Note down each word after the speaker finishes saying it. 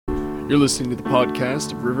You're listening to the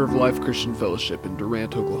podcast of River of Life Christian Fellowship in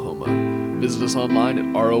Durant, Oklahoma. Visit us online at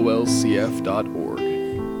rolcf.org.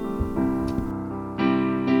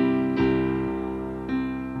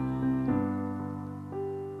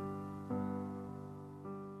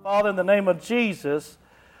 Father, in the name of Jesus,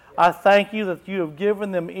 I thank you that you have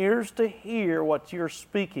given them ears to hear what you're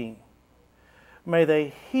speaking. May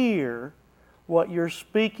they hear what you're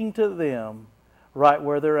speaking to them right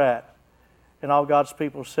where they're at. And all God's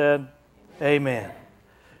people said, Amen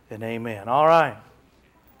and amen. All right.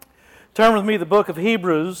 Turn with me to the book of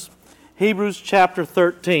Hebrews, Hebrews chapter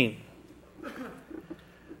 13.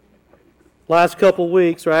 Last couple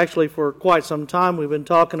weeks, or actually for quite some time, we've been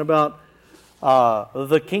talking about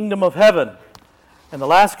the kingdom of heaven. And the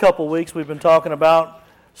last couple weeks, we've been talking about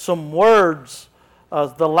some words,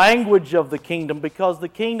 the language of the kingdom, because the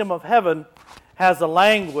kingdom of heaven has a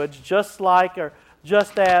language just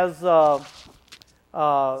as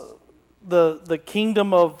the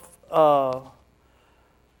kingdom of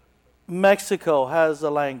Mexico has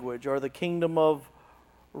a language, or the kingdom of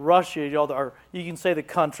Russia, or you can say the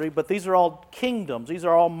country, but these are all kingdoms. These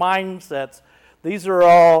are all mindsets. These are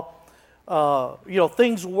all,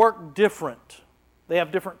 things work different. They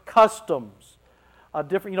have different customs.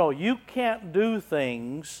 You can't do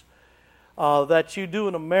things that you do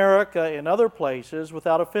in America and other places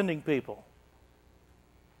without offending people.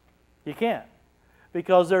 You can't.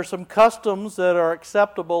 Because there's some customs that are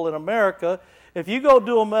acceptable in America. If you go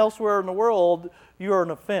do them elsewhere in the world, you're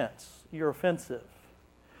an offense. You're offensive.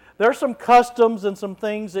 There are some customs and some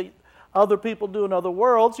things that other people do in other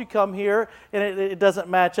worlds. You come here and it doesn't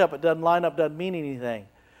match up. It doesn't line up, doesn't mean anything.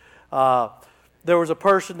 There was a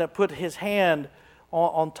person that put his hand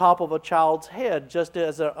on top of a child's head just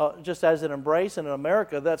as an embrace. And in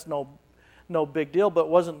America, that's no big deal, but it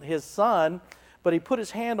wasn't his son. But he put his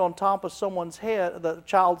hand on top of someone's head, the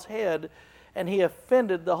child's head, and he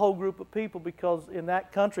offended the whole group of people because in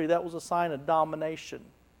that country that was a sign of domination.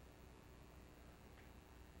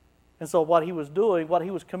 And so what he was doing, what he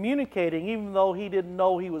was communicating, even though he didn't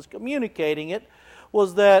know he was communicating it,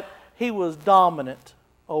 was that he was dominant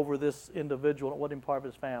over this individual. It wasn't part of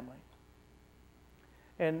his family.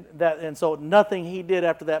 And so nothing he did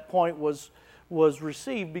after that point was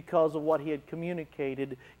received because of what he had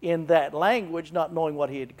communicated in that language, not knowing what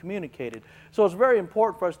he had communicated. So it's very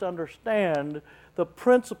important for us to understand the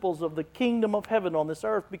principles of the kingdom of heaven on this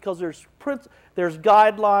earth, because there's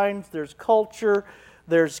guidelines, there's culture,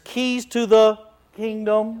 there's keys to the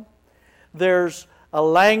kingdom, there's a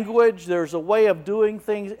language, there's a way of doing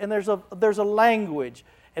things, and there's a language.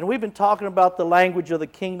 And we've been talking about the language of the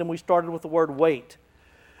kingdom. We started with the word wait.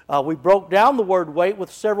 We broke down the word wait with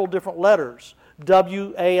several different letters.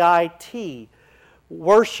 W-A-I-T.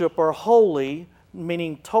 Worship or holy,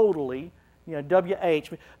 meaning totally.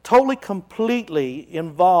 W-H. Totally, completely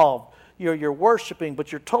involved. You're worshiping,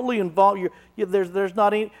 but you're totally involved.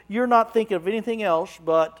 You're not thinking of anything else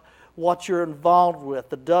but what you're involved with.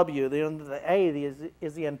 The W, the A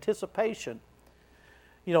is the anticipation.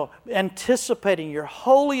 Anticipating. You're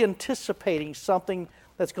wholly anticipating something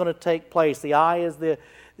that's going to take place. The I is the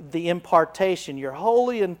impartation. You're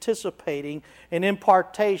wholly anticipating an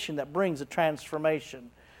impartation that brings a transformation.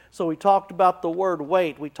 So we talked about the word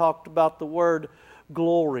wait. We talked about the word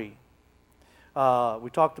glory. We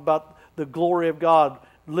talked about the glory of God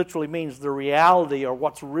literally means the reality or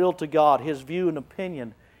what's real to God, His view and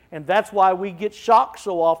opinion. And that's why we get shocked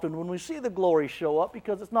so often when we see the glory show up,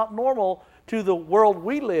 because it's not normal to the world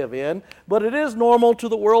we live in, but it is normal to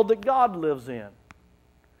the world that God lives in.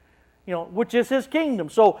 Which is His kingdom.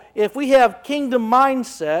 So if we have kingdom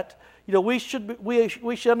mindset, we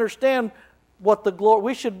should understand what the glory.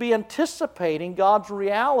 We should be anticipating God's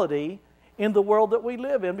reality in the world that we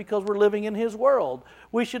live in, because we're living in His world.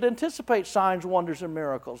 We should anticipate signs, wonders, and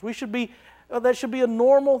miracles. That should be a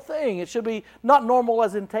normal thing. It should be not normal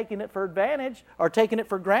as in taking it for advantage or taking it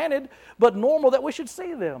for granted, but normal that we should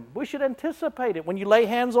see them. We should anticipate it. When you lay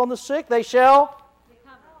hands on the sick, they shall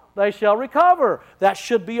recover. That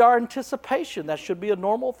should be our anticipation. That should be a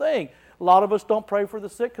normal thing. A lot of us don't pray for the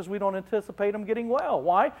sick because we don't anticipate them getting well.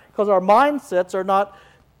 Why? Because our mindsets are not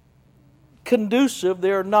conducive.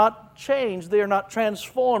 They are not changed. They are not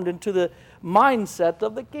transformed into the mindset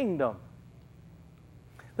of the kingdom.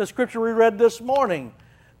 The scripture we read this morning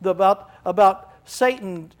about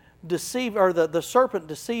Satan the serpent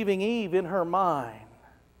deceiving Eve in her mind.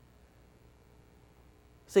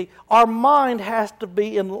 See, our mind has to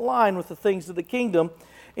be in line with the things of the kingdom.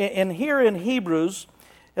 And here in Hebrews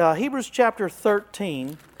chapter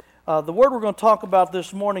 13, the word we're going to talk about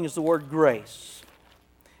this morning is the word grace.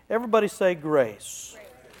 Everybody say grace.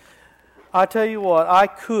 I tell you what, I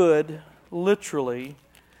could literally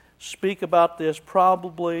speak about this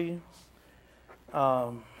probably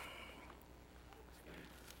long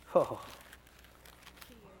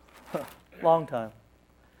time.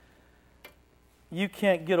 You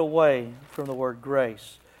can't get away from the word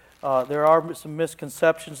grace. There are some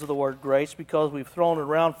misconceptions of the word grace because we've thrown it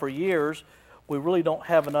around for years. We really don't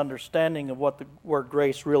have an understanding of what the word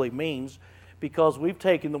grace really means because we've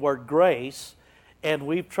taken the word grace and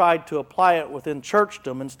we've tried to apply it within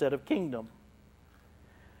churchdom instead of kingdom.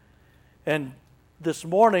 And this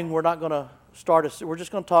morning we're not going to we're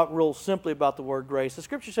just going to talk real simply about the word grace. The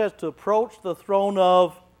Scripture says to approach the throne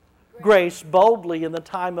of grace boldly in the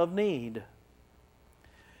time of need.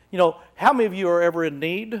 You know, how many of you are ever in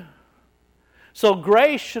need? So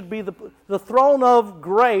grace should be the throne of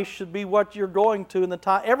grace should be what you're going to in the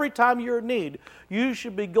time. Every time you're in need, you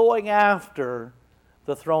should be going after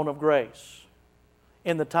the throne of grace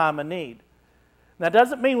in the time of need. That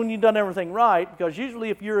doesn't mean when you've done everything right, because usually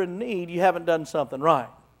if you're in need, you haven't done something right.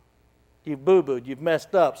 You've boo-booed, you've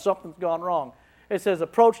messed up, something's gone wrong. It says,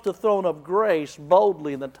 approach the throne of grace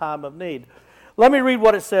boldly in the time of need. Let me read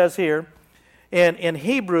what it says here in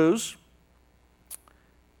Hebrews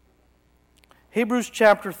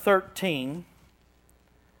chapter 13,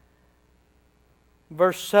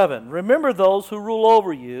 verse 7. Remember those who rule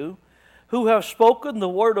over you, who have spoken the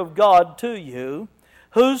word of God to you,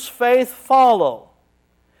 whose faith follow,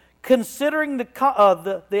 considering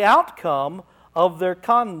the outcome of their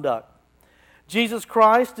conduct. Jesus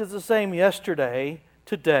Christ is the same yesterday,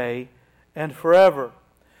 today, and forever.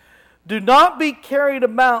 Do not be carried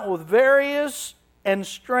about with various and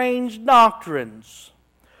strange doctrines,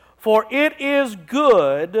 for it is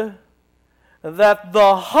good that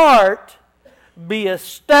the heart be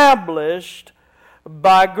established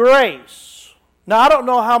by grace. Now, I don't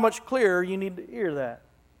know how much clearer you need to hear that.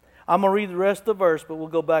 I'm going to read the rest of the verse, but we'll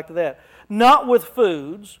go back to that. Not with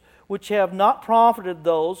foods, which have not profited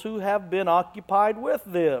those who have been occupied with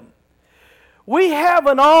them. We have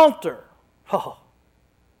an altar.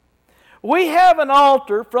 We have an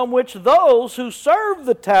altar from which those who serve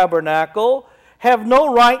the tabernacle have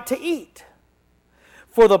no right to eat.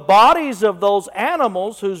 For the bodies of those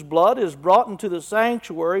animals whose blood is brought into the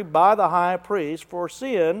sanctuary by the high priest for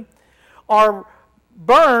sin are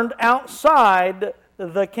burned outside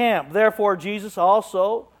the camp. Therefore Jesus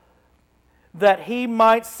also, that he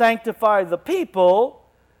might sanctify the people,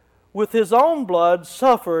 with his own blood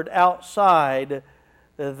suffered outside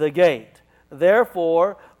the gate.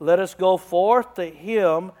 Therefore, let us go forth to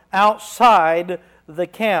him outside the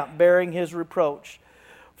camp, bearing his reproach.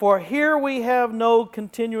 For here we have no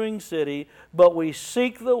continuing city, but we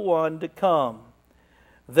seek the one to come.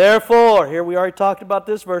 Therefore, here we already talked about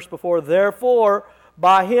this verse before, therefore,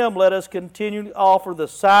 by him let us continue to offer the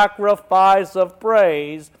sacrifice of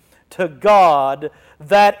praise to God,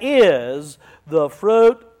 that is the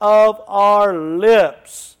fruit of our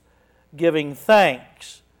lips, giving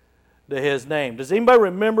thanks to his name. Does anybody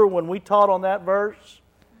remember when we taught on that verse?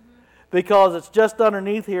 Because it's just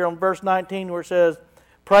underneath here on verse 19 where it says,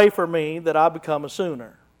 pray for me that I become a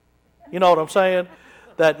sooner. You know what I'm saying?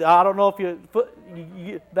 That I don't know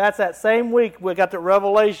if that's that same week we got the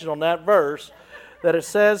revelation on that verse that it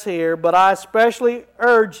says here, but I especially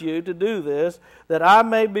urge you to do this, that I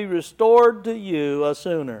may be restored to you a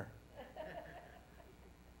sooner.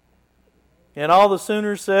 And all the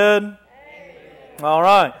sooners said, amen. All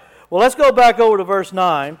right. Well, let's go back over to verse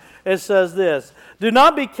 9. It says this, do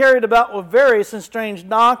not be carried about with various and strange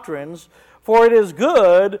doctrines, for it is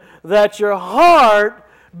good that your heart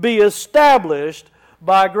be established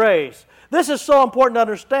by grace. This is so important to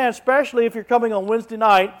understand, especially if you're coming on Wednesday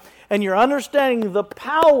night and you're understanding the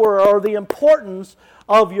power or the importance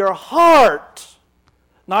of your heart.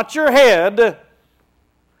 Not your head,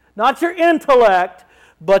 not your intellect,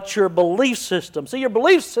 but your belief system. See, your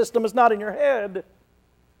belief system is not in your head.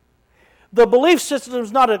 The belief system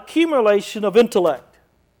is not an accumulation of intellect.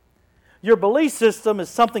 Your belief system is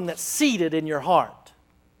something that's seated in your heart.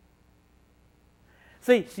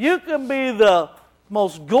 See, you can be the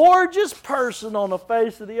most gorgeous person on the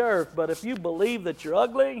face of the earth, but if you believe that you're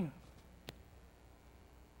ugly,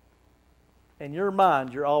 in your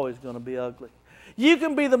mind, you're always going to be ugly. You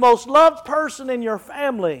can be the most loved person in your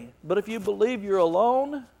family, but if you believe you're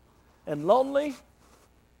alone and lonely,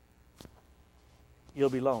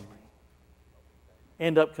 you'll be lonely.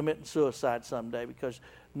 End up committing suicide someday because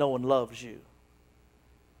no one loves you.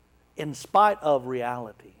 In spite of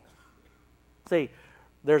reality. See,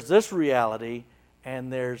 there's this reality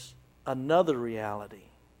and there's another reality.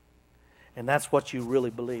 And that's what you really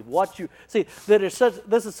believe.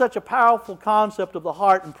 This is such a powerful concept of the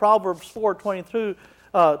heart. In Proverbs 4, 20,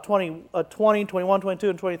 21, 22,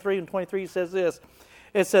 and 23, and 23 says this.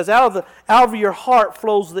 It says, out of your heart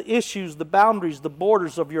flows the issues, the boundaries, the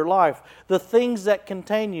borders of your life, the things that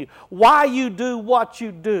contain you. Why you do what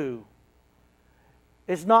you do.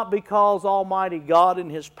 It's not because Almighty God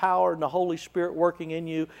and His power and the Holy Spirit working in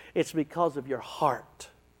you. It's because of your heart.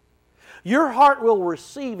 Your heart will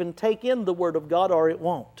receive and take in the Word of God, or it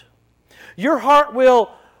won't. Your heart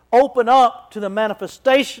will open up to the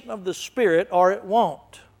manifestation of the Spirit, or it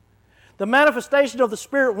won't. The manifestation of the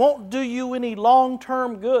Spirit won't do you any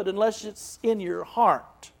long-term good unless it's in your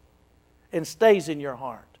heart and stays in your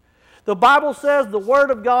heart. The Bible says the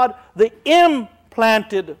Word of God, the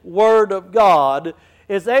implanted Word of God,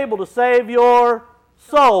 is able to save your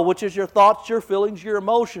soul, which is your thoughts, your feelings, your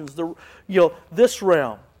emotions, this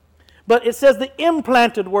realm. But it says the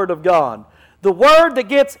implanted Word of God. The Word that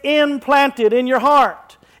gets implanted in your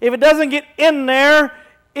heart. If it doesn't get in there,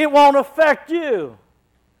 it won't affect you.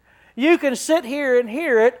 You can sit here and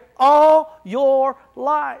hear it all your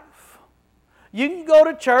life. You can go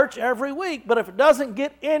to church every week, but if it doesn't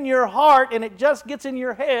get in your heart and it just gets in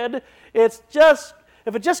your head, if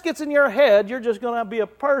it just gets in your head, you're just going to be a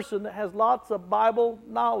person that has lots of Bible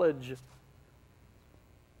knowledge.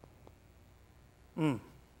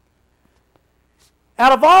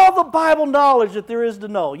 Out of all the Bible knowledge that there is to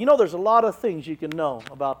know, there's a lot of things you can know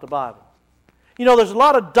about the Bible. There's a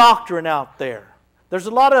lot of doctrine out there. There's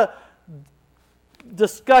a lot of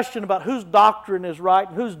discussion about whose doctrine is right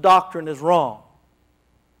and whose doctrine is wrong.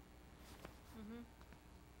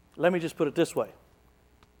 Let me just put it this way.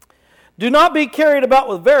 Do not be carried about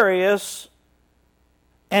with various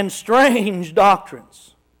and strange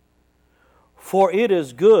doctrines, for it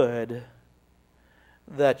is good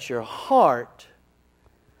that your heart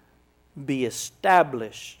be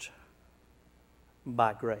established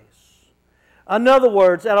by grace. In other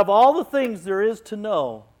words, out of all the things there is to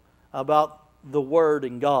know about the Word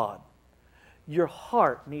and God, your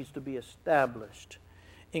heart needs to be established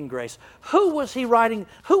in grace. Who was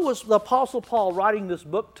the Apostle Paul writing this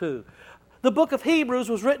book to? The book of Hebrews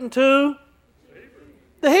was written to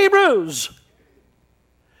the Hebrews.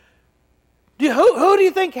 Who do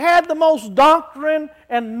you think had the most doctrine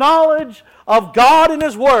and knowledge of God and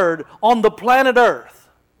His Word on the planet Earth?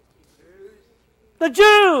 The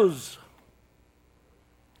Jews.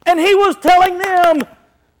 And he was telling them,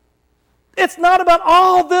 it's not about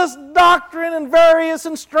all this doctrine and various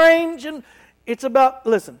and strange, and it's about,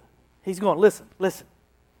 listen. He's going, listen.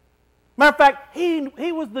 Matter of fact,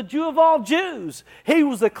 he was the Jew of all Jews. He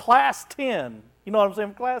was a class 10. You know what I'm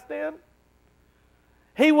saying, class 10?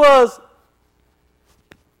 He was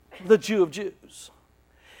the Jew of Jews.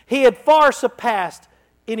 He had far surpassed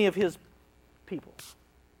any of his people.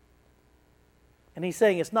 And he's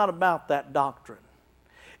saying it's not about that doctrine.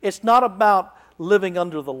 It's not about living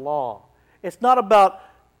under the law. It's not about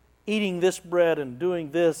eating this bread and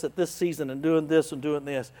doing this at this season and doing this and doing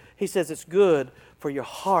this. He says it's good for your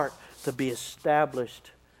heart to be established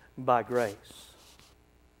by grace.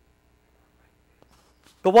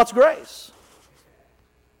 But what's grace?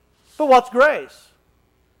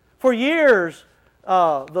 For years,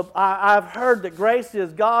 I've heard that grace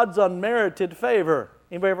is God's unmerited favor.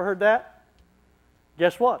 Anybody ever heard that?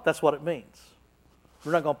 Guess what? That's what it means.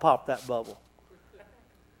 We're not going to pop that bubble.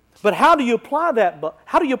 But how do you apply that?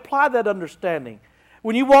 How do you apply that understanding?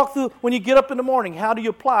 When you get up in the morning, how do you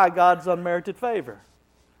apply God's unmerited favor?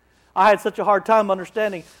 I had such a hard time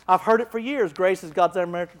understanding. I've heard it for years. Grace is God's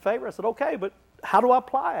unmerited favor. I said, okay, but how do I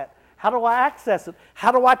apply it? How do I access it?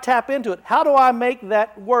 How do I tap into it? How do I make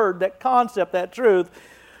that word, that concept, that truth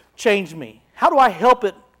change me? How do I help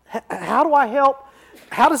it? How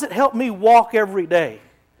does it help me walk every day?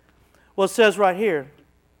 Well, it says right here,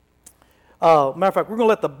 matter of fact, we're going to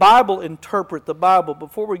let the Bible interpret the Bible.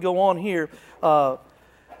 Before we go on here,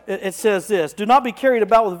 it says this, do not be carried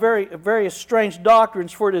about with various strange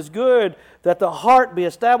doctrines, for it is good that the heart be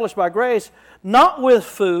established by grace, not with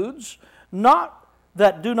foods, not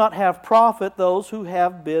that do not have profit those who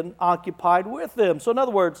have been occupied with them. So in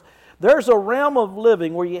other words, there's a realm of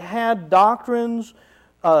living where you had doctrines,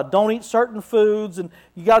 don't eat certain foods, and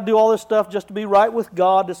you got to do all this stuff just to be right with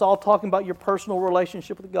God. It's all talking about your personal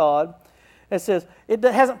relationship with God. It says, it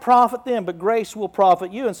hasn't profit them, but grace will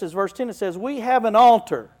profit you. And it says, verse 10, it says, we have an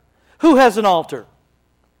altar. Who has an altar?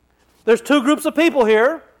 There's two groups of people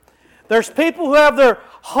here. There's people who have their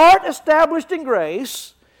heart established in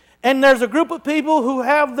grace, and there's a group of people who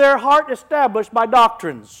have their heart established by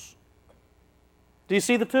doctrines. Do you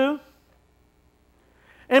see the two?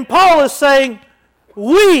 And Paul is saying,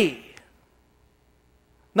 we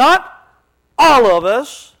Not all of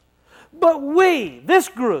us, but we, this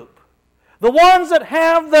group, the ones that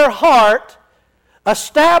have their heart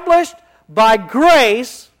established by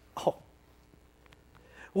grace. Oh,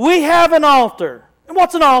 we have an altar. And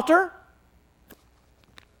what's an altar?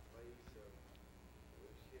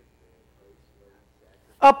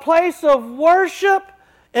 A place of worship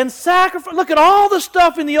and sacrifice. Look at all the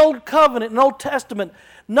stuff in the Old Covenant and Old Testament.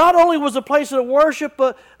 Not only was a place of worship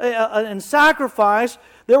and sacrifice,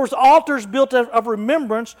 there was altars built of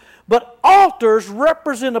remembrance, but altars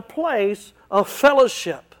represent a place of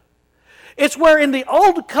fellowship. It's where in the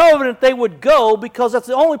Old Covenant they would go because that's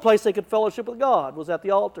the only place they could fellowship with God, was at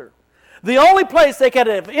the altar. The only place they could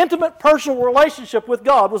have intimate personal relationship with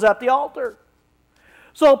God was at the altar.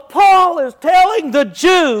 So Paul is telling the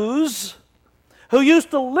Jews who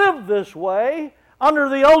used to live this way under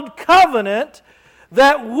the Old Covenant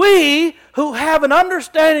that we who have an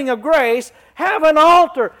understanding of grace have an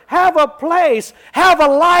altar, have a place, have a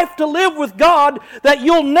life to live with God that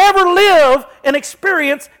you'll never live and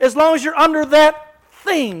experience as long as you're under that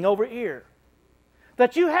thing over here.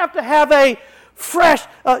 That you have to have a fresh,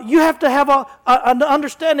 you have to have an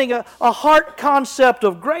understanding, a heart concept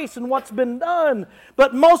of grace and what's been done.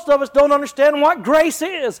 But most of us don't understand what grace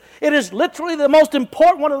is. It is literally the most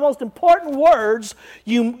important, one of the most important words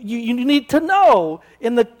you need to know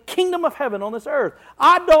in the kingdom of heaven on this earth.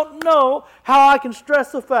 I don't know how I can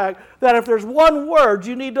stress the fact that if there's one word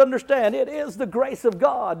you need to understand, it is the grace of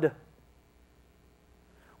God.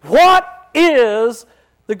 What is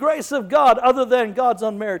the grace of God other than God's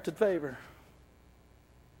unmerited favor?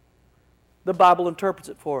 The Bible interprets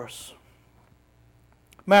it for us.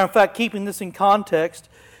 Matter of fact, keeping this in context,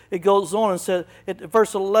 it goes on and says,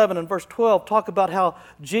 verse 11 and verse 12, talk about how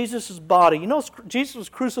Jesus' body, you know, Jesus was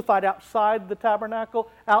crucified outside the tabernacle,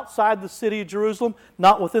 outside the city of Jerusalem,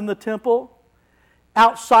 not within the temple,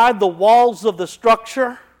 outside the walls of the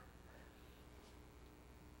structure.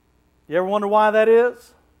 You ever wonder why that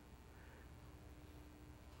is?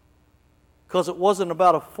 Because it wasn't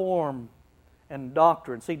about a form and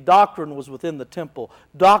doctrine. See, doctrine was within the temple.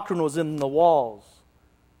 Doctrine was in the walls.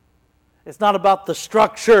 It's not about the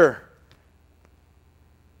structure.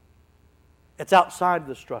 It's outside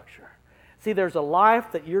the structure. See, there's a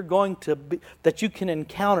life that you're going to be, that you can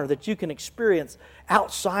encounter, that you can experience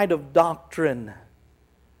outside of doctrine.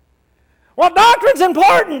 Well, doctrine's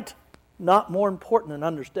important. Not more important than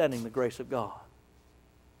understanding the grace of God.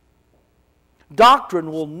 Doctrine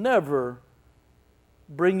will never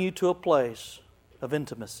bring you to a place of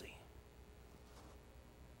intimacy.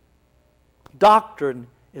 Doctrine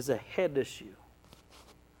is a head issue.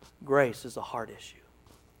 Grace is a heart issue.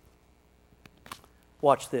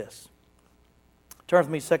 Watch this. Turn with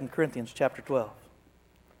me to 2 Corinthians chapter 12.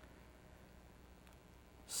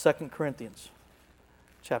 2 Corinthians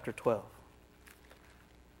chapter 12.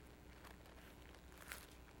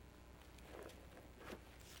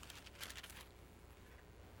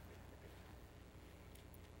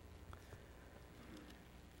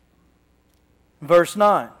 Verse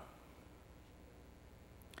 9.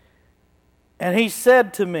 And he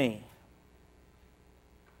said to me,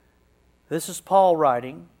 this is Paul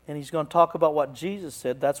writing, and he's going to talk about what Jesus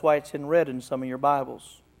said. That's why it's in red in some of your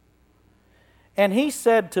Bibles. And he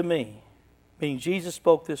said to me, meaning Jesus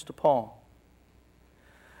spoke this to Paul,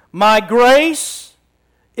 my grace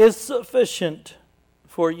is sufficient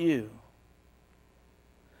for you,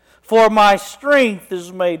 for my strength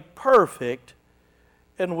is made perfect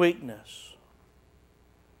in weakness.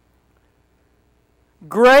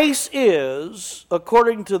 Grace is,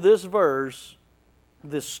 according to this verse,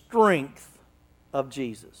 the strength of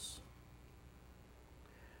Jesus.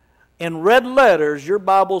 In red letters, your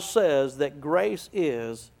Bible says that grace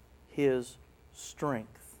is His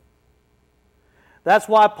strength. That's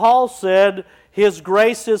why Paul said His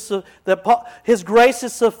grace is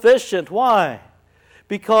sufficient. Why?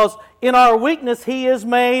 Because in our weakness He is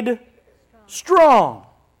made strong.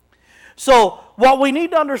 So what we need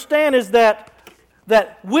to understand is that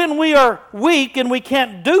when we are weak and we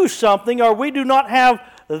can't do something or we do not have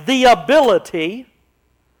the ability,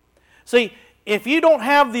 see, if you don't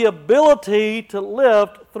have the ability to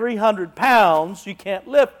lift 300 pounds, you can't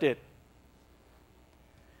lift it.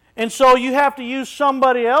 And so you have to use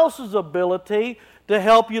somebody else's ability to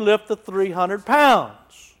help you lift the 300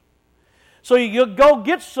 pounds. So you go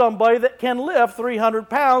get somebody that can lift 300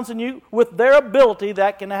 pounds, and with their ability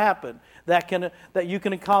that can happen, that you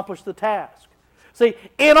can accomplish the task. See,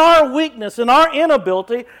 in our weakness, in our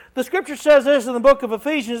inability, the Scripture says this in the book of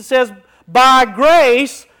Ephesians. It says, by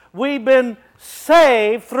grace we've been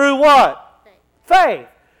saved through what? Faith.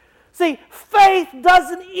 See, faith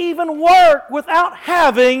doesn't even work without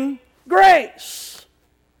having grace.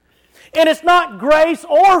 And it's not grace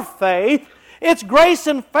or faith, it's grace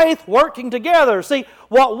and faith working together. See,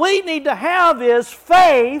 what we need to have is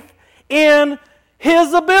faith in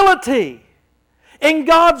His ability, in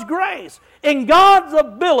God's grace, in God's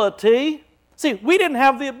ability. See, we didn't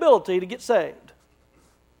have the ability to get saved.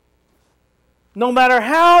 No matter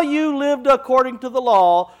how you lived according to the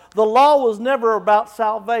law was never about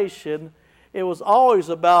salvation. It was always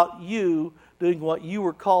about you doing what you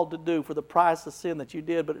were called to do for the price of sin that you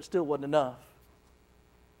did, but it still wasn't enough.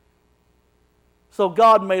 So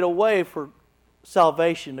God made a way for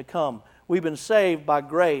salvation to come. We've been saved by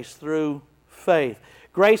grace through faith.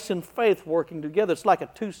 Grace and faith working together. It's like a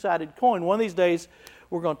two-sided coin. One of these days,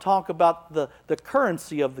 we're going to talk about the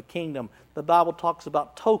currency of the kingdom. The Bible talks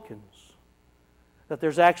about tokens. That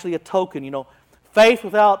there's actually a token. You know, faith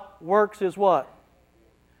without works is what?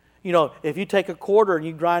 You know, if you take a quarter and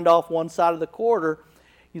you grind off one side of the quarter,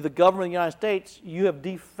 the government of the United States, you have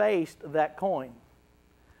defaced that coin.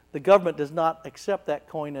 The government does not accept that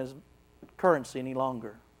coin as currency any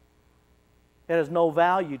longer. It has no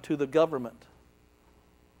value to the government.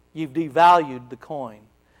 You've devalued the coin.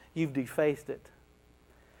 You've defaced it.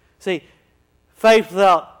 See, faith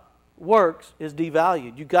without works is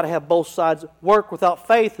devalued. You've got to have both sides. Work without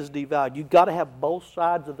faith is devalued. You've got to have both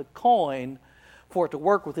sides of the coin for it to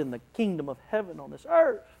work within the kingdom of heaven on this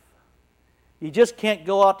earth. You just can't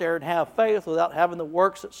go out there and have faith without having the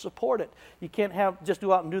works that support it. You can't just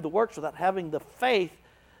go out and do the works without having the faith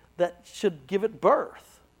that should give it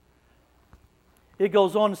birth. It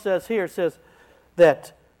goes on and says here, it says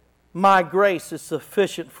that my grace is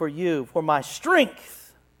sufficient for you, for my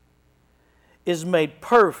strength is made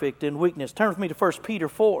perfect in weakness. Turn with me to 1 Peter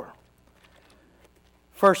 4.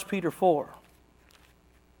 1 Peter 4.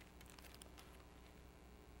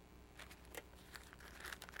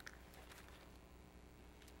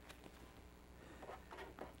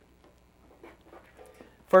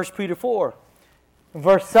 First Peter 4,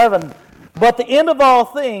 verse 7. But the end of all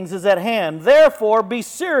things is at hand. Therefore be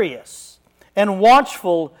serious and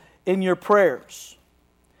watchful in your prayers.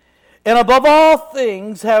 And above all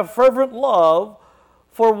things have fervent love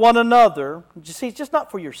for one another. You see, it's just not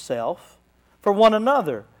for yourself, for one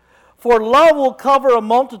another. For love will cover a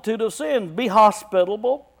multitude of sins. Be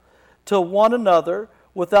hospitable to one another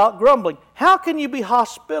without grumbling. How can you be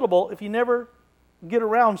hospitable if you never get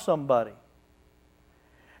around somebody?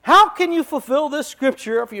 How can you fulfill this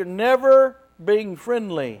scripture if you're never being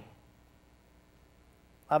friendly?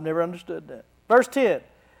 I've never understood that. Verse 10.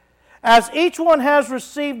 As each one has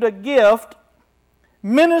received a gift,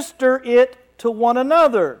 minister it to one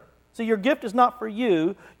another. See, your gift is not for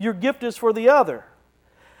you. Your gift is for the other.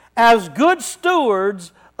 As good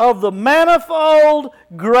stewards of the manifold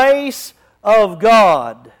grace of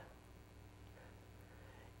God.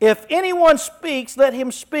 If anyone speaks, let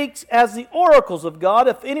him speak as the oracles of God.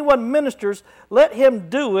 If anyone ministers, let him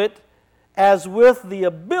do it as with the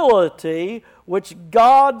ability which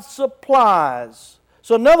God supplies.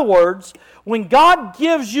 So in other words, when God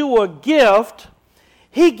gives you a gift,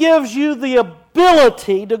 He gives you the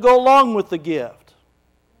ability to go along with the gift.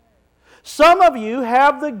 Some of you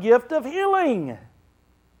have the gift of healing.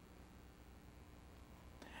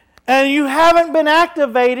 And you haven't been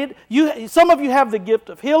activated. Some of you have the gift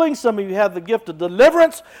of healing. Some of you have the gift of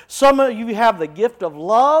deliverance. Some of you have the gift of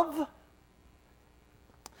love.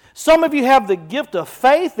 Some of you have the gift of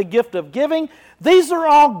faith, the gift of giving. These are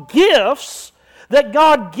all gifts that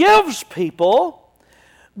God gives people,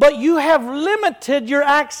 but you have limited your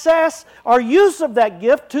access or use of that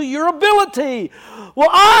gift to your ability. Well,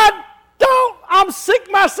 I'm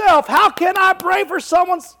sick myself. How can I pray for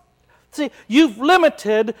someone's... See, you've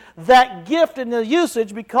limited that gift and the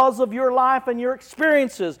usage because of your life and your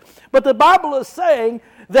experiences. But the Bible is saying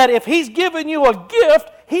that if He's given you a gift,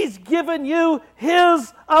 He's given you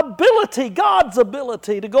His ability, God's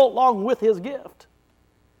ability to go along with His gift.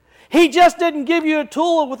 He just didn't give you a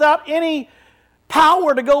tool without any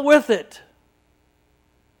power to go with it.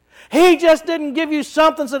 He just didn't give you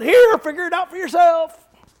something and said, here, figure it out for yourself.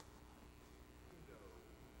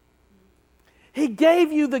 He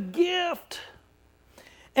gave you the gift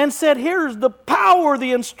and said, here's the power,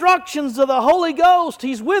 the instructions of the Holy Ghost.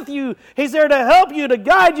 He's with you. He's there to help you, to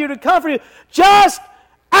guide you, to comfort you. Just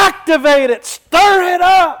activate it. Stir it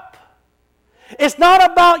up. It's not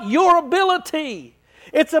about your ability.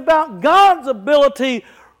 It's about God's ability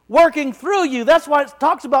working through you. That's why it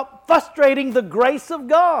talks about frustrating the grace of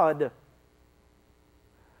God.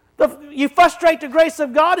 You frustrate the grace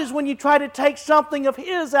of God is when you try to take something of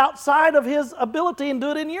His outside of His ability and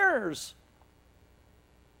do it in yours.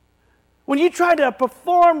 When you try to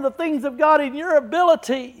perform the things of God in your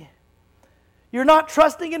ability, you're not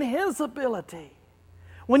trusting in His ability.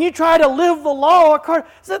 When you try to live the law,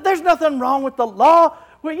 there's nothing wrong with the law.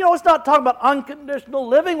 Well, it's not talking about unconditional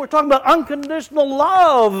living. We're talking about unconditional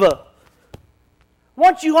love.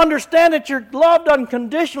 Once you understand that you're loved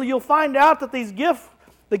unconditionally, you'll find out that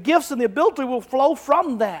the gifts and the ability will flow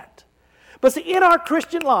from that. But see, in our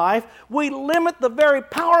Christian life, we limit the very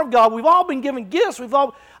power of God. We've all been given gifts.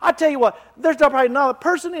 I tell you what, there's probably not a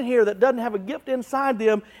person in here that doesn't have a gift inside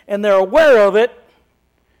them, and they're aware of it,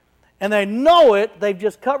 and they know it. They've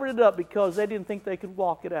just covered it up because they didn't think they could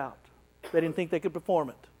walk it out. They didn't think they could perform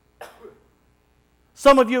it.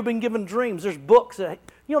 Some of you have been given dreams. There's books.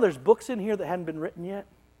 There's books in here that haven't been written yet.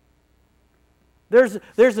 There's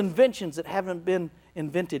inventions that haven't been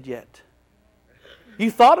invented yet. You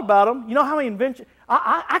thought about them. You know how many inventions?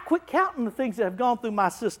 I quit counting the things that have gone through my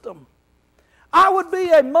system. I would be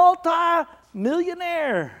a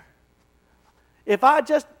multi-millionaire if I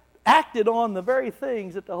just acted on the very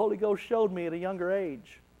things that the Holy Ghost showed me at a younger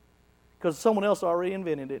age. Because someone else already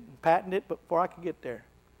invented it and patented it before I could get there.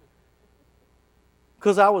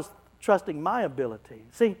 Because I was trusting my ability.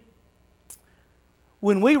 See,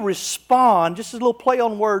 when we respond, just a little play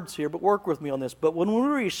on words here, but work with me on this. But when we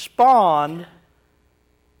respond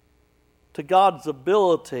to God's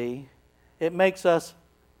ability, it makes us,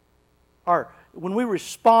 when we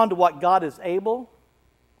respond to what God is able,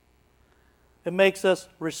 it makes us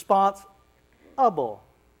responsible.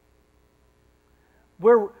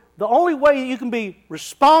 The only way you can be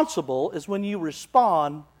responsible is when you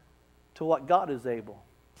respond to what God is able.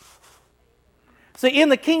 See, in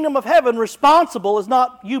the kingdom of heaven, responsible is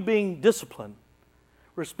not you being disciplined.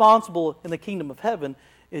 Responsible in the kingdom of heaven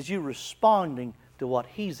is you responding to what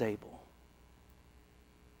He's able.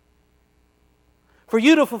 For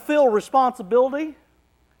you to fulfill responsibility,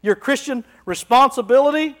 your Christian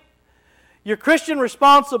responsibility,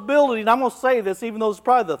 and I'm going to say this even though it's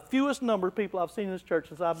probably the fewest number of people I've seen in this church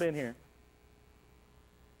since I've been here.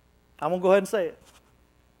 I'm going to go ahead and say it.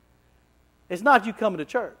 It's not you coming to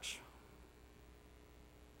church.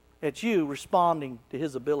 It's you responding to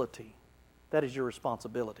His ability. That is your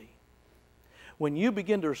responsibility. When you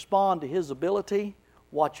begin to respond to His ability,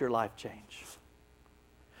 watch your life change.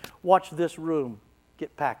 Watch this room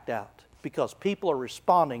get packed out because people are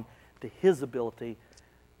responding to His ability,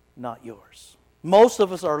 not yours. Most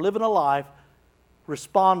of us are living a life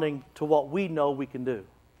responding to what we know we can do.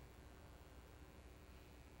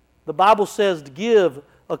 The Bible says to give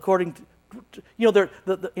according to,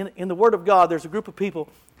 in the Word of God, there's a group of people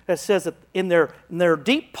that says that in their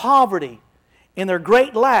deep poverty, in their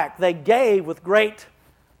great lack, they gave with great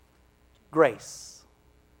grace,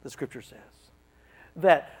 the Scripture says.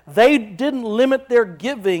 That they didn't limit their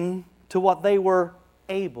giving to what they were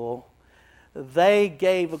able. They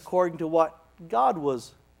gave according to what God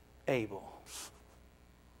was able.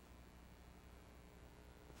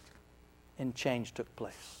 And change took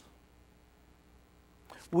place.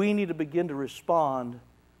 We need to begin to respond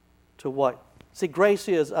to what... See, grace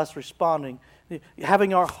is us responding,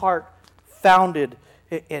 having our heart founded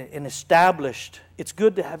and established. It's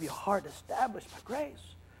good to have your heart established by grace.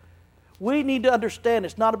 We need to understand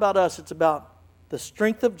it's not about us, it's about the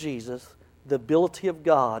strength of Jesus, the ability of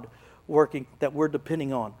God working that we're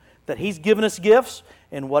depending on. That He's given us gifts,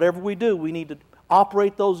 and whatever we do, we need to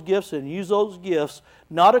operate those gifts and use those gifts,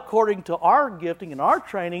 not according to our gifting and our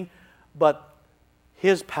training, but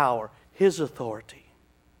His power, His authority.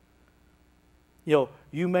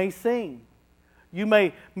 You may sing. You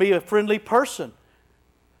may be a friendly person.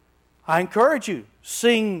 I encourage you,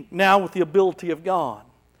 sing now with the ability of God.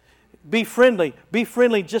 Be friendly. Be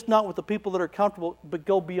friendly just not with the people that are comfortable, but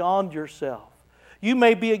go beyond yourself. You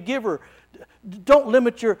may be a giver. Don't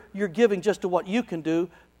limit your giving just to what you can do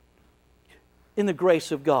in the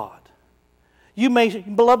grace of God. You may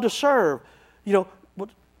love to serve.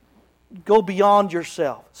 Go beyond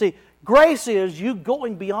yourself. See, grace is you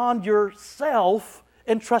going beyond yourself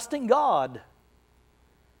and trusting God.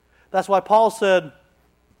 That's why Paul said,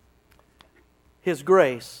 His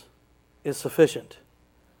grace is sufficient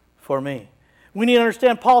for me. We need to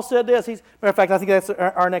understand, Paul said this. Matter of fact, I think that's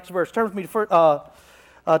our next verse. Turn with me to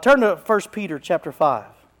turn to 1 Peter chapter 5.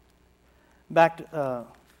 Back to,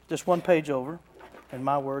 just one page over, in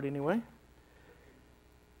my word anyway.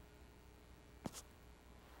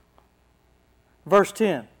 Verse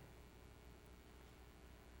 10.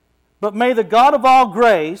 But may the God of all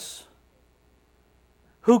grace,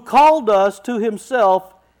 who called us to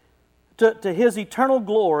Himself, to His eternal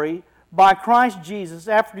glory, by Christ Jesus,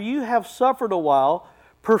 after you have suffered a while,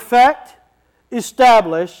 perfect,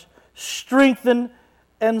 establish, strengthen,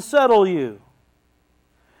 and settle you.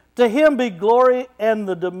 To Him be glory and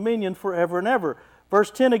the dominion forever and ever.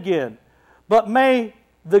 Verse 10 again. But may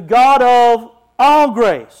the God of all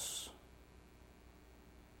grace.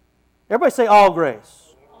 Everybody say all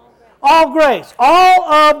grace. All grace. All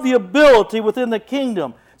of the ability within the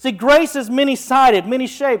kingdom. See, grace is many-sided, many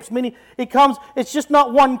shapes, it's just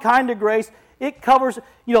not one kind of grace. It covers,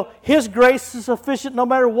 His grace is sufficient no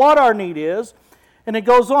matter what our need is. And it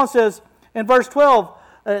goes on, it says, in verse 12,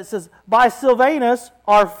 it says, by Silvanus,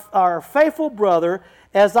 our faithful brother,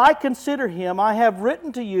 as I consider him, I have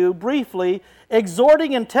written to you briefly,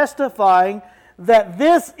 exhorting and testifying that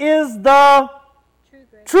this is the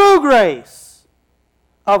true grace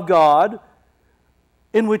of God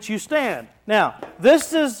in which you stand. Now,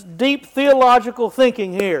 this is deep theological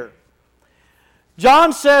thinking here.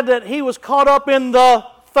 John said that he was caught up in the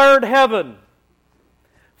third heaven.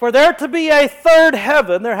 For there to be a third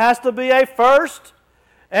heaven, there has to be a first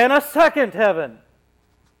and a second heaven.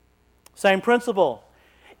 Same principle.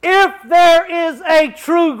 If there is a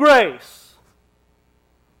true grace,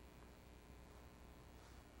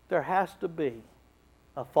 there has to be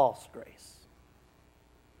a false grace.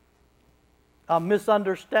 A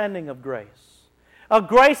misunderstanding of grace. A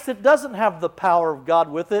grace that doesn't have the power of God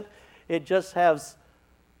with it. It just has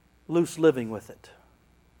loose living with it.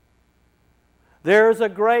 There is a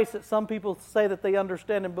grace that some people say that they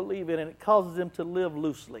understand and believe in, and it causes them to live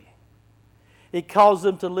loosely. It causes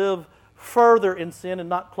them to live further in sin and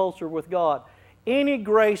not closer with God. Any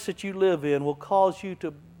grace that you live in will cause you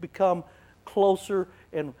to become closer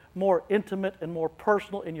and more intimate and more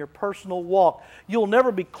personal in your personal walk. You'll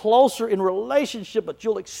never be closer in relationship, but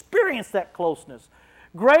you'll experience that closeness.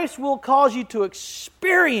 Grace will cause you to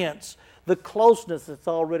experience the closeness that's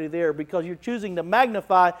already there because you're choosing to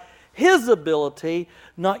magnify His ability,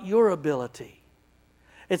 not your ability.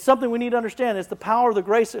 It's something we need to understand. It's the power of the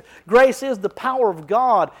grace. Grace is the power of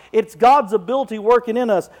God. It's God's ability working in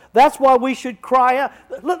us. That's why we should cry out.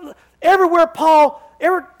 Look, everywhere Paul,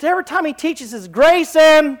 every time he teaches is grace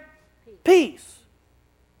and peace.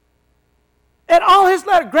 And all his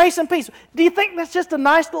letters, grace and peace. Do you think that's just a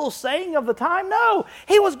nice little saying of the time? No.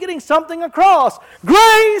 He was getting something across.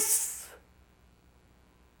 Grace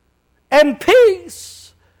and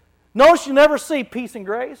peace. Notice you never see peace and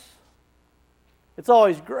grace. It's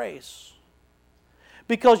always grace.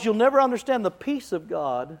 Because you'll never understand the peace of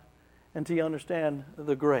God until you understand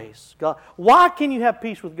the grace. God. Why can you have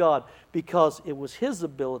peace with God? Because it was His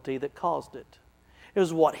ability that caused it. It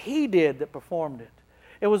was what He did that performed it.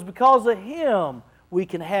 It was because of Him we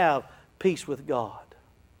can have peace with God.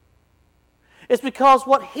 It's because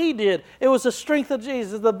what He did. It was the strength of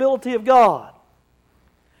Jesus, the ability of God.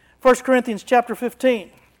 1 Corinthians chapter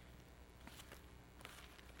 15.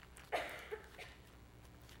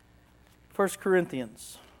 1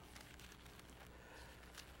 Corinthians.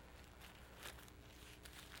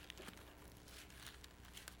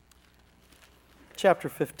 Chapter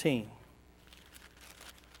 15.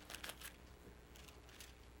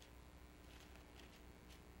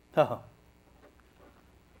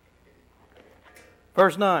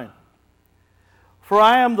 Verse 9. For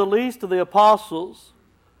I am the least of the apostles,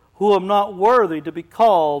 who am not worthy to be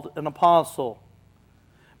called an apostle,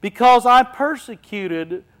 because I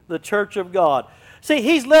persecuted the church of God. See,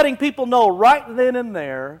 he's letting people know right then and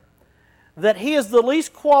there that he is the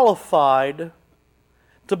least qualified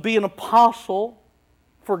to be an apostle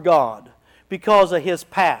for God because of his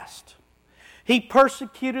past. He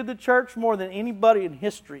persecuted the church more than anybody in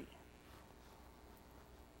history.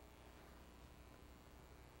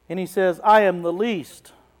 And he says, I am the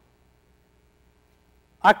least.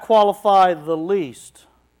 I qualify the least.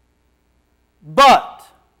 But,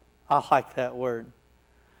 I like that word,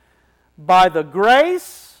 by the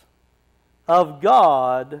grace of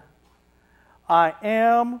God, I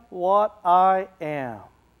am what I am.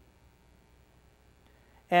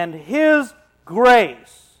 And His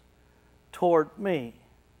grace toward me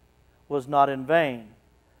was not in vain.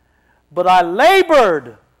 But I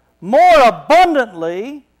labored more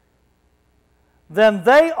abundantly than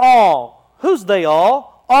they all. Who's they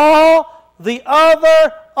all? All the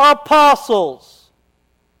other apostles.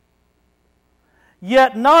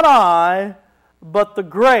 Yet not I, but the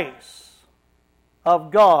grace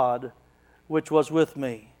of God which was with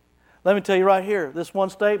me. Let me tell you right here, this one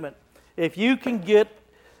statement. If you can get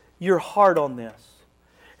your heart on this,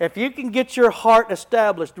 if you can get your heart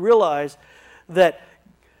established, realize that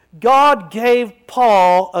God gave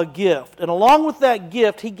Paul a gift. And along with that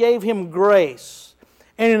gift, He gave him grace.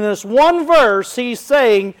 And in this one verse, he's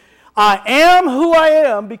saying, I am who I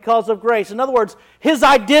am because of grace. In other words, his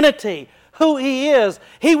identity, who he is.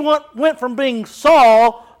 He went from being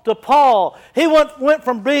Saul to Paul. He went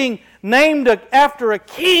from being named after a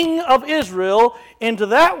king of Israel into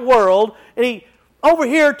that world, and over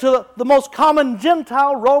here to the most common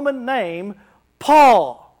Gentile Roman name,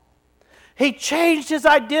 Paul. He changed his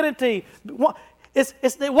identity.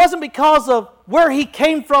 It wasn't because of where he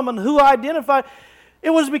came from and who identified. It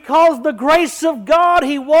was because the grace of God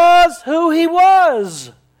he was who he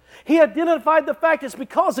was. He identified the fact it's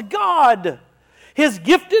because of God. His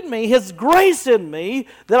gift in me, His grace in me,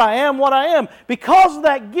 that I am what I am. Because of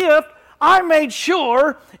that gift, I made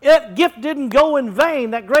sure that gift didn't go in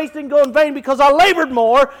vain. That grace didn't go in vain because I labored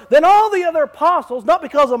more than all the other apostles, not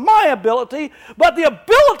because of my ability, but the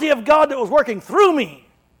ability of God that was working through me.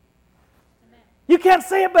 You can't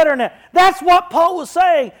say it better than that. That's what Paul was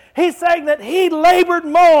saying. He's saying that he labored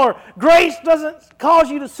more. Grace doesn't cause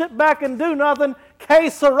you to sit back and do nothing. Que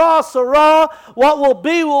sera, sera. What will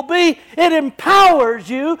be, will be. It empowers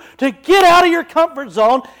you to get out of your comfort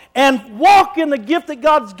zone and walk in the gift that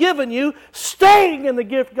God's given you, staying in the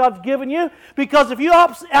gift God's given you, because if you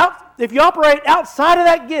operate outside of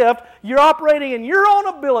that gift, you're operating in your own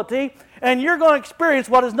ability, and you're going to experience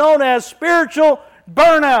what is known as spiritual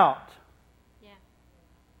burnout.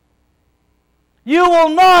 You will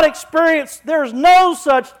not experience, there's no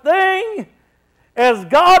such thing as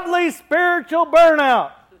godly spiritual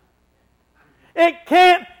burnout. It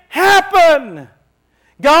can't happen.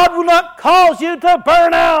 God will not cause you to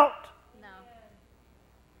burn out. No.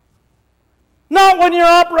 Not when you're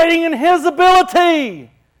operating in His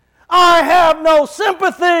ability. I have no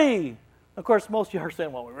sympathy. Of course, most of you are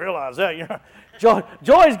saying, well, we realize that.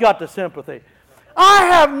 Joy's got the sympathy. I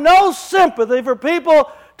have no sympathy for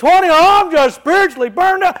people 20, I'm just spiritually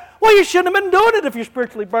burned out. Well, you shouldn't have been doing it if you're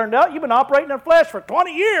spiritually burned out. You've been operating in the flesh for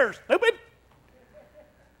 20 years, stupid.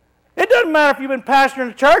 It doesn't matter if you've been pastoring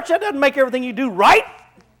a church. That doesn't make everything you do right.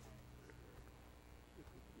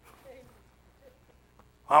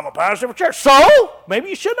 I'm a pastor of a church. So, maybe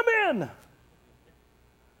you shouldn't have been.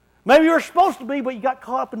 Maybe you were supposed to be, but you got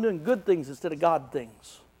caught up in doing good things instead of God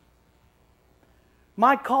things.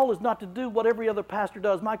 My call is not to do what every other pastor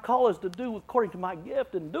does. My call is to do according to my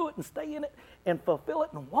gift and do it and stay in it and fulfill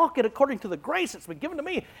it and walk it according to the grace that's been given to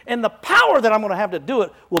me. And the power that I'm going to have to do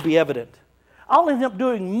it will be evident. I'll end up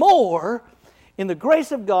doing more in the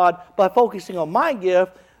grace of God by focusing on my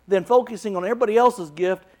gift than focusing on everybody else's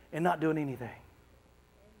gift and not doing anything.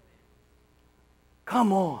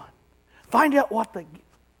 Come on. Find out what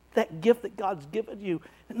that gift that God's given you.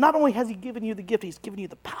 Not only has He given you the gift, He's given you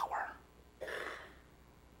the power.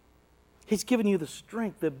 He's given you the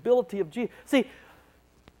strength, the ability of Jesus. See,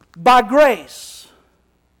 by grace,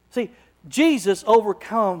 Jesus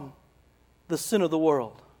overcome the sin of the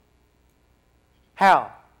world.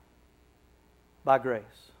 How? By grace.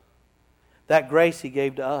 That grace He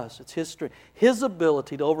gave to us. It's His strength. His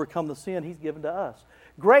ability to overcome the sin He's given to us.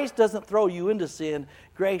 Grace doesn't throw you into sin.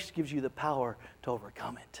 Grace gives you the power to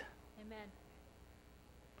overcome it. Amen.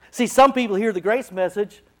 See, some people hear the grace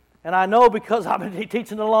message, and I know because I've been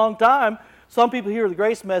teaching a long time, some people hear the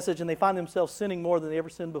grace message and they find themselves sinning more than they ever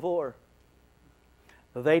sinned before.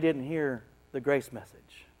 But they didn't hear the grace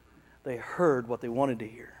message. They heard what they wanted to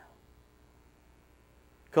hear.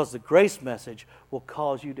 Because the grace message will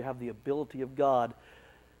cause you to have the ability of God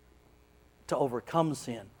to overcome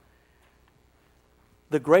sin.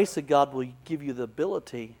 The grace of God will give you the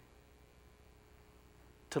ability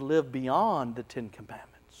to live beyond the Ten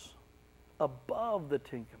Commandments, above the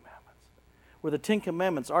Ten Commandments, where the Ten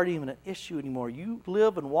Commandments aren't even an issue anymore. You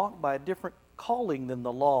live and walk by a different calling than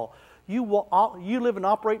the law. You live and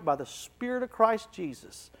operate by the Spirit of Christ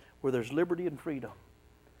Jesus, where there's liberty and freedom.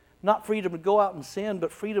 Not freedom to go out and sin,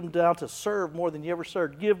 but freedom now to serve more than you ever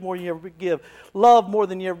served, give more than you ever give, love more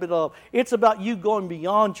than you ever been loved. It's about you going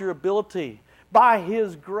beyond your ability by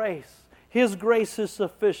His grace. His grace is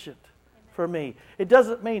sufficient for me. It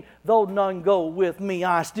doesn't mean, though none go with me,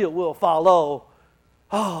 I still will follow.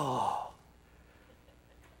 Oh.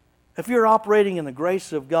 If you're operating in the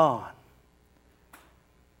grace of God,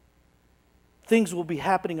 things will be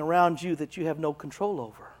happening around you that you have no control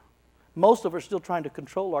over. Most of us are still trying to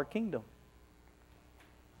control our kingdom.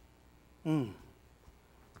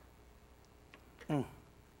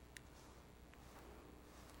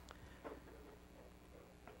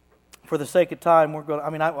 For the sake of time,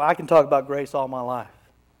 I can talk about grace all my life.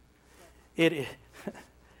 It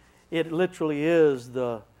literally is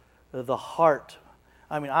the heart.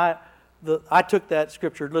 I took that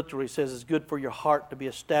scripture literally. It says it's good for your heart to be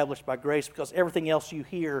established by grace, because everything you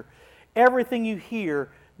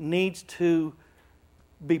hear needs to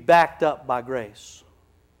be backed up by grace.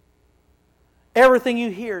 Everything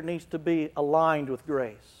you hear needs to be aligned with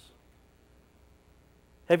grace.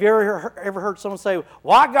 Have you ever heard someone say,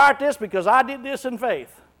 well, I got this because I did this in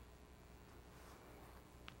faith?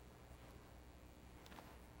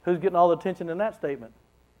 Who's getting all the attention in that statement?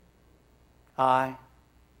 I.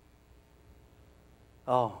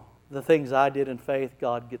 Oh, the things I did in faith,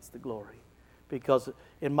 God gets the glory. Because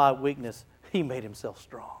in my weakness, He made Himself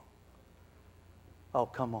strong. Oh,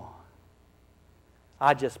 come on.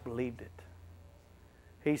 I just believed it.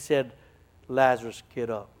 He said, Lazarus, get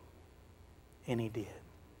up. And he did.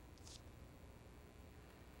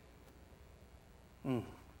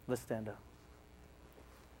 Let's stand up.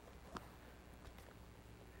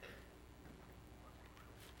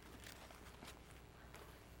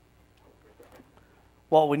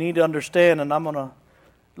 What we need to understand, and I'm going to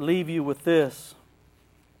leave you with this.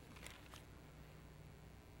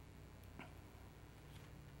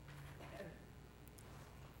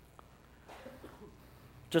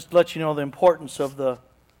 Just to let you know the importance of the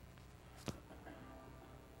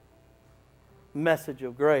message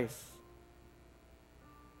of grace.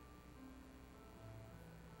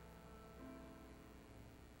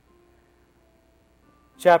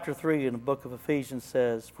 Chapter 3 in the book of Ephesians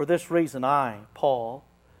says, For this reason I, Paul,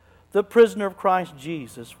 the prisoner of Christ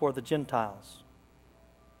Jesus for the Gentiles,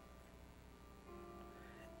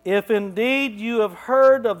 if indeed you have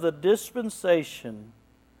heard of the dispensation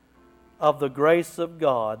of the grace of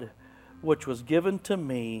God, which was given to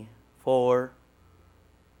me for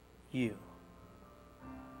you.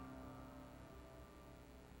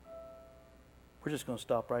 We're just going to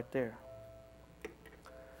stop right there.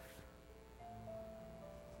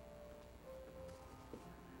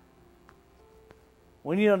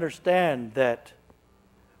 We need to understand that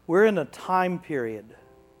we're in a time period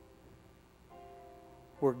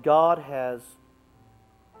where God has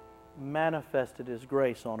manifested His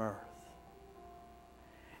grace on earth.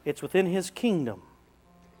 It's within His kingdom.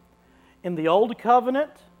 In the Old Covenant,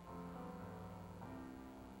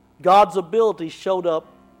 God's ability showed up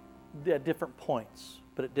at different points,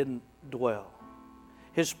 but it didn't dwell.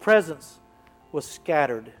 His presence was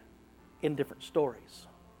scattered in different stories.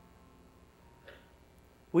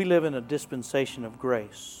 We live in a dispensation of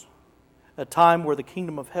grace, a time where the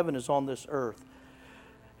kingdom of heaven is on this earth.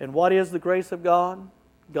 And what is the grace of God?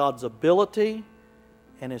 God's ability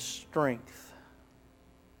and His strength.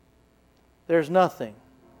 There's nothing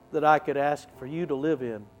that I could ask for you to live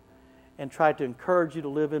in and try to encourage you to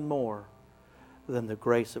live in more than the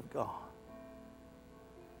grace of God.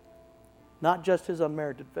 Not just His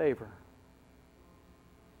unmerited favor,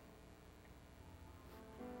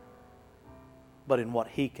 but in what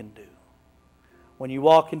He can do. When you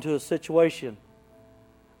walk into a situation,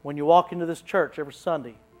 when you walk into this church every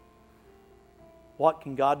Sunday, what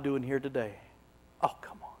can God do in here today? Oh,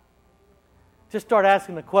 come on. Just start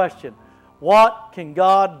asking the question, what can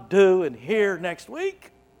God do in here next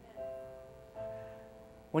week?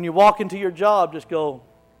 When you walk into your job, just go,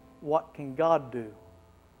 what can God do?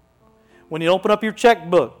 When you open up your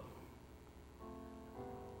checkbook,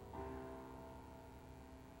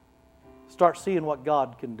 start seeing what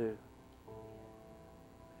God can do.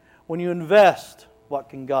 When you invest, what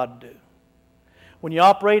can God do? When you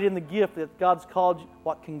operate in the gift that God's called you,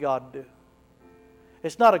 what can God do?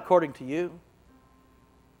 It's not according to you.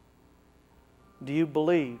 Do you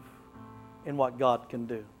believe in what God can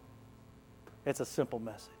do? It's a simple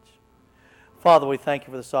message. Father, we thank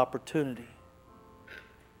You for this opportunity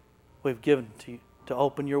we've given to you to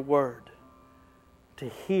open Your Word, to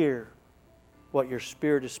hear what Your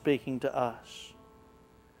Spirit is speaking to us.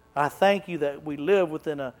 I thank You that we live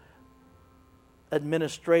within an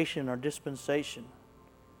administration or dispensation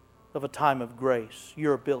of a time of grace,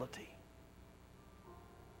 Your ability.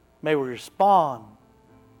 May we respond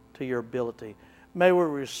to Your ability. May we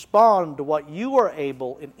respond to what You are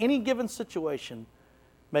able in any given situation,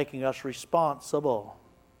 making us responsible.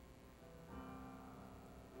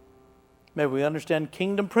 May we understand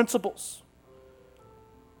kingdom principles.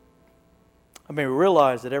 And may we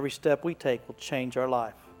realize that every step we take will change our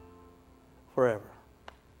life forever.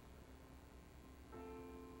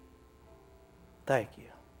 Thank You.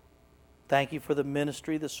 Thank You for the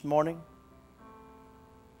ministry this morning.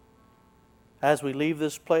 As we leave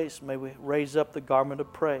this place, may we raise up the garment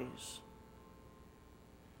of praise.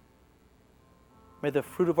 May the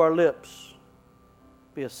fruit of our lips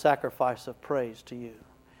be a sacrifice of praise to You.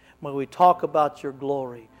 May we talk about Your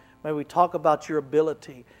glory. May we talk about Your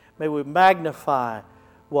ability. May we magnify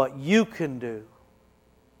what You can do.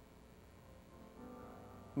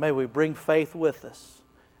 May we bring faith with us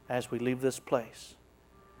as we leave this place.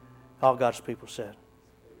 All God's people said,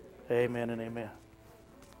 amen and amen.